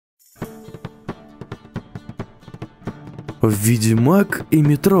Ведьмак и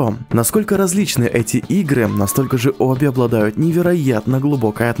Метро. Насколько различны эти игры, настолько же обе обладают невероятно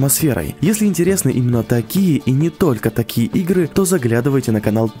глубокой атмосферой. Если интересны именно такие и не только такие игры, то заглядывайте на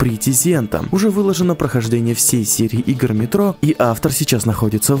канал Претендента. Уже выложено прохождение всей серии игр Метро, и автор сейчас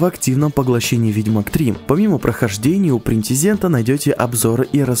находится в активном поглощении Ведьмак 3. Помимо прохождения у Претендента найдете обзоры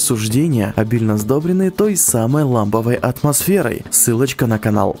и рассуждения, обильно сдобренные той самой ламповой атмосферой. Ссылочка на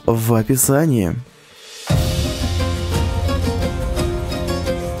канал в описании.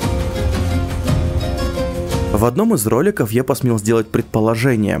 В одном из роликов я посмел сделать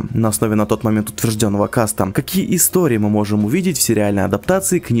предположение, на основе на тот момент утвержденного каста, какие истории мы можем увидеть в сериальной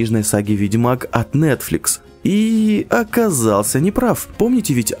адаптации книжной саги Ведьмак от Netflix. И оказался неправ.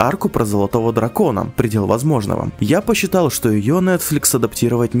 Помните ведь арку про Золотого Дракона, предел возможного? Я посчитал, что ее Netflix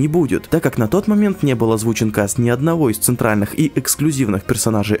адаптировать не будет, так как на тот момент не был озвучен каст ни одного из центральных и эксклюзивных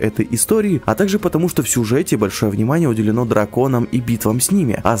персонажей этой истории, а также потому, что в сюжете большое внимание уделено драконам и битвам с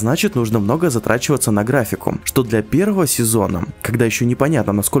ними, а значит нужно много затрачиваться на графику, что для первого сезона, когда еще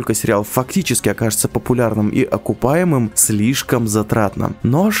непонятно, насколько сериал фактически окажется популярным и окупаемым, слишком затратно.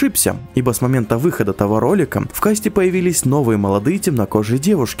 Но ошибся, ибо с момента выхода того ролика в касте появились новые молодые темнокожие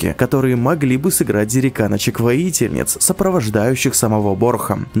девушки, которые могли бы сыграть зерриканочек-воительниц, сопровождающих самого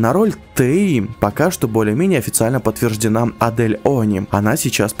Борха. На роль Теи пока что более-менее официально подтверждена Адель Они, она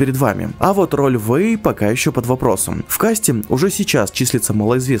сейчас перед вами. А вот роль Вэй пока еще под вопросом. В касте уже сейчас числится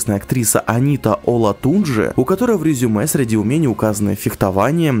малоизвестная актриса Анита Олатунджи, у которой в резюме среди умений указаны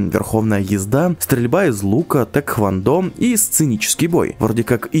фехтование, верховная езда, стрельба из лука, тэквондо и сценический бой. Вроде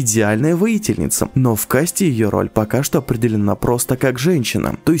как идеальная воительница, но в касте ее роль пока что определена просто как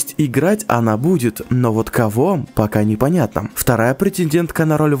женщина. То есть играть она будет, но вот кого, пока непонятно. Вторая претендентка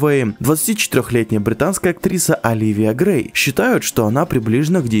на роль Вэй, 24-летняя британская актриса Оливия Грей. Считают, что она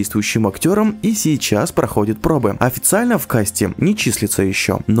приближена к действующим актерам и сейчас проходит пробы. Официально в касте не числится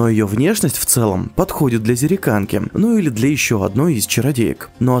еще, но ее внешность в целом подходит для Зерриканки, ну или для еще одной из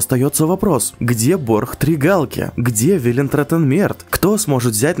чародеек. Но остается вопрос, где Борха Три Галки? Где Велентретенмерт? Кто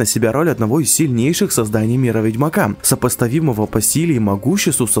сможет взять на себя роль одного из сильнейших созданий мира Ведьмака, сопоставимого по силе и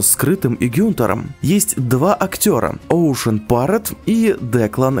могуществу со Скрытым и Гюнтером? Есть два актера, Оушен Паррет и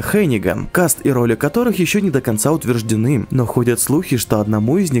Деклан Хенниган, каст и роли которых еще не до конца утверждены, но ходят слухи, что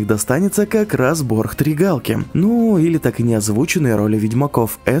одному из них достанется как раз Борха Три Галки. Ну, или так и не озвученные роли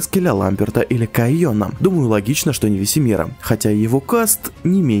ведьмаков Эскеля, Ламберта или Кайона. Думаю, логично, что не Весемира, хотя его каст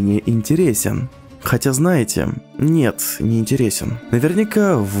не менее интересен. Хотя знаете, нет, не интересен.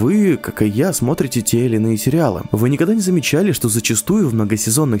 Наверняка вы, как и я, смотрите те или иные сериалы. Вы никогда не замечали, что зачастую в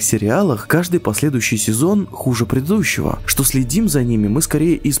многосезонных сериалах каждый последующий сезон хуже предыдущего, что следим за ними мы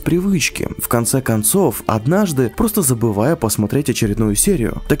скорее из привычки, в конце концов, однажды просто забывая посмотреть очередную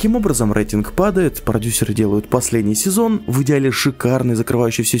серию. Таким образом рейтинг падает, продюсеры делают последний сезон, в идеале шикарный,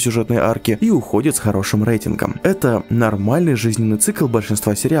 закрывающий все сюжетные арки, и уходят с хорошим рейтингом. Это нормальный жизненный цикл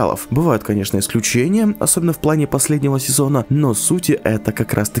большинства сериалов. Бывают, конечно, исключения, особенно в плане последнего сезона, но сути это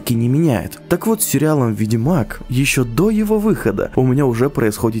как раз таки не меняет. Так вот, с сериалом Ведьмак, еще до его выхода, у меня уже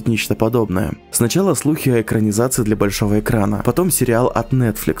происходит нечто подобное. Сначала слухи о экранизации для большого экрана, потом сериал от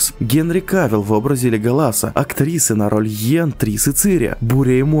Netflix, Генри Кавилл в образе Леголаса, актрисы на роль Йен, Трис и Цири,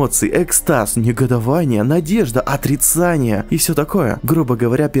 буря эмоций, экстаз, негодование, надежда, отрицание и все такое. Грубо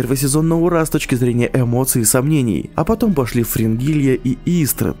говоря, первый сезон на ура с точки зрения эмоций и сомнений, а потом пошли Фрингилья и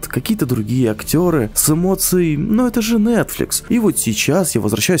Истред, какие-то другие актеры с эмоцией, но это же Netflix. И вот сейчас я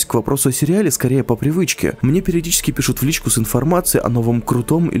возвращаюсь к вопросу о сериале скорее по привычке. Мне периодически пишут в личку с информацией о новом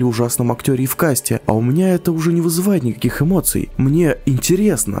крутом или ужасном актере в касте, а у меня это уже не вызывает никаких эмоций. Мне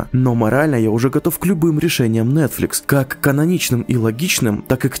интересно, но морально я уже готов к любым решениям Netflix, как каноничным и логичным,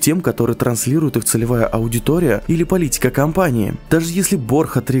 так и к тем, которые транслирует их целевая аудитория или политика компании. Даже если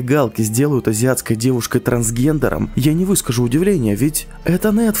Борха Три Галки сделают азиатской девушкой трансгендером, я не выскажу удивления, ведь это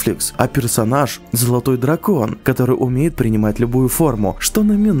Netflix, а персонаж Золотой Дракон, который умеет принимать любую форму, что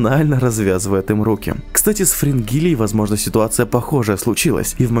номинально развязывает им руки. Кстати, с Фрингилией, возможно, ситуация похожая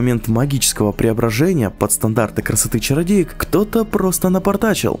случилась, и в момент магического преображения под стандарты красоты чародеек кто-то просто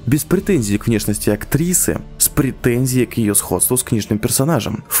напортачил, без претензий к внешности актрисы, с претензией к ее сходству с книжным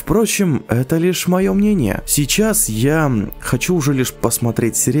персонажем. Впрочем, это лишь мое мнение. Сейчас я хочу уже лишь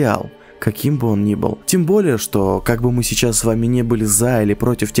посмотреть сериал. каким бы он ни был. Тем более, что как бы мы сейчас с вами не были за или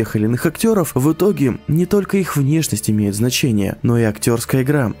против тех или иных актеров, в итоге не только их внешность имеет значение, но и актерская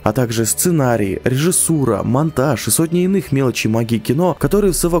игра, а также сценарий, режиссура, монтаж и сотни иных мелочей магии кино,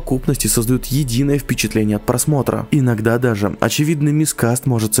 которые в совокупности создают единое впечатление от просмотра. Иногда даже очевидный мискаст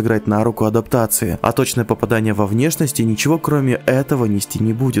может сыграть на руку адаптации, а точное попадание во внешности ничего кроме этого нести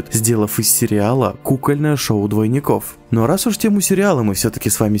не будет, сделав из сериала кукольное шоу двойников. Но раз уж тему сериала мы все-таки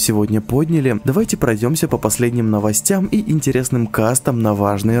с вами сегодня подняли, давайте пройдемся по последним новостям и интересным кастам на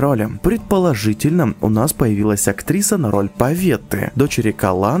важные роли. Предположительно, у нас появилась актриса на роль Паветты, дочери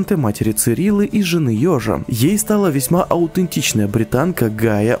Каланты, матери Цириллы и жены Ёжа. Ей стала весьма аутентичная британка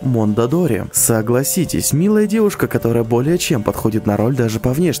Гая Мондадори. Согласитесь, милая девушка, которая более чем подходит на роль даже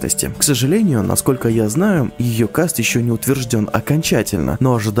по внешности. К сожалению, насколько я знаю, ее каст еще не утвержден окончательно,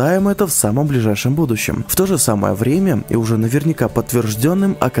 но ожидаем это в самом ближайшем будущем. В то же самое время и уже наверняка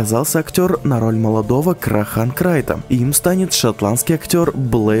подтвержденным оказался актер на роль молодого Краха. Им станет шотландский актер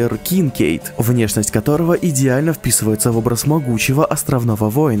Блэйр Кинкейд, внешность которого идеально вписывается в образ могучего островного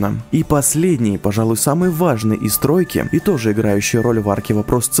воина. И последний, пожалуй, самый важный из тройки, и тоже играющий роль в арке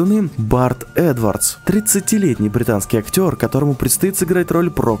 «Вопрос цены», Барт Эдвардс, 30-летний британский актер, которому предстоит сыграть роль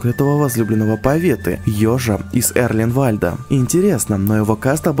проклятого возлюбленного Паветты, Ёжа из Эрленвальда. Интересно, но его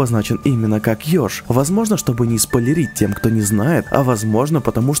каст обозначен именно как Ёж, возможно, чтобы не спойлерить тем, кто не знает, а возможно,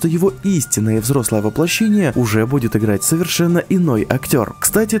 потому что его истинное взрослое воплощение уже будет играть совершенно иной актер.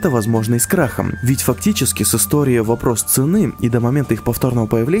 Кстати, это возможно и с Крахом, ведь фактически с историей «Вопрос цены» и до момента их повторного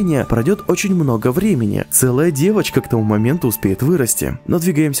появления пройдет очень много времени. Целая девочка к тому моменту успеет вырасти. Но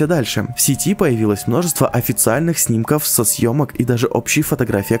двигаемся дальше. В сети появилось множество официальных снимков со съемок и даже общей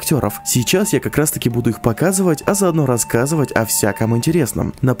фотографии актеров. Сейчас я как раз таки буду их показывать, а заодно рассказывать о всяком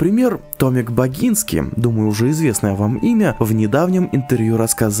интересном. Например, Томик Багинский, думаю, уже известное вам имя, в недавнем интервью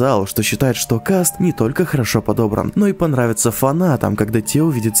рассказал, что считает, что каст не только хорошо подобран, но и понравится фанатам, когда те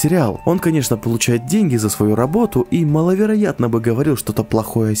увидят сериал. Он, конечно, получает деньги за свою работу и маловероятно бы говорил что-то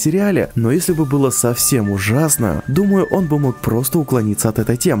плохое о сериале, но если бы было совсем ужасно, думаю, он бы мог просто уклониться от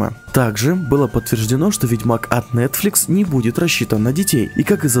этой темы. Также было подтверждено, что Ведьмак от Netflix не будет рассчитан на детей и,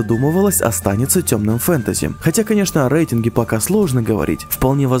 как и задумывалось, останется темным фэнтези. Хотя, конечно, о рейтинге пока сложно говорить.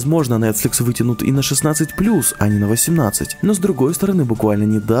 Вполне возможно, Netflix вытянут и на 16+, а не на 18. Но с другой стороны, буквально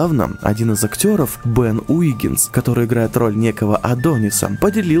недавно один из актеров, Бен Уиггинс, который играет роль некого Адониса,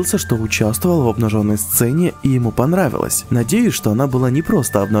 поделился, что участвовал в обнаженной сцене и ему понравилось. Надеюсь, что она была не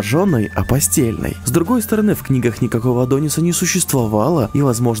просто обнаженной, а постельной. С другой стороны, в книгах никакого Адониса не существовало, и,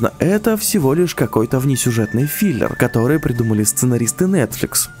 возможно, это всего лишь какой-то внесюжетный филлер, который придумали сценаристы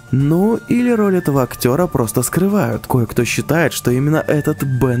Netflix. Ну, или роль этого актера просто скрывают. Кое-кто считает, что именно этот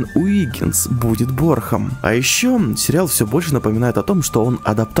Бен Уиггинс будет Борхом. А еще сериал все больше напоминает о том, что он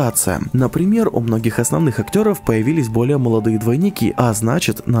адаптация. Например, у многих основных актеров появились более молодые двойники, а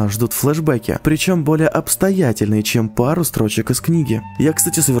значит, нас ждут флешбеки. Причем более обстоятельные, чем пару строчек из книги. Я,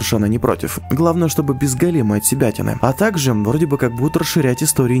 кстати, совершенно не против. Главное, чтобы без големой отсебятины. А также, вроде бы как будут расширять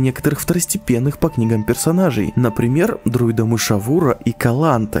истории некоторых второстепенных по книгам персонажей. Например, друида Мышавура и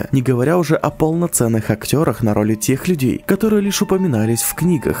Каланты. Не говоря уже о полноценных актерах на роли тех людей, которые лишь упоминались в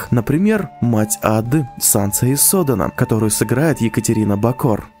книгах. Например, мать Ады, Санса из Содана, которую сыграет Екатерина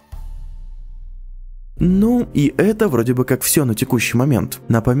Бакор. Ну, и это вроде бы как все на текущий момент.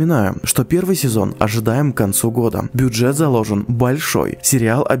 Напоминаю, что первый сезон ожидаем к концу года. Бюджет заложен большой.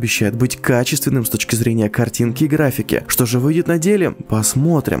 Сериал обещает быть качественным с точки зрения картинки и графики. Что же выйдет на деле?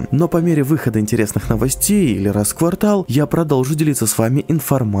 Посмотрим. Но по мере выхода интересных новостей или раз в квартал, я продолжу делиться с вами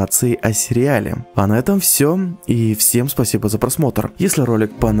информацией о сериале. А на этом все. И всем спасибо за просмотр. Если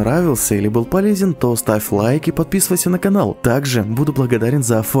ролик понравился или был полезен, то ставь лайк и подписывайся на канал. Также буду благодарен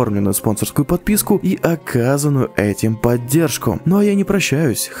за оформленную спонсорскую подписку и оказанную этим поддержку. Ну а я не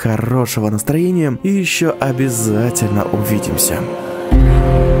прощаюсь, хорошего настроения и еще обязательно увидимся.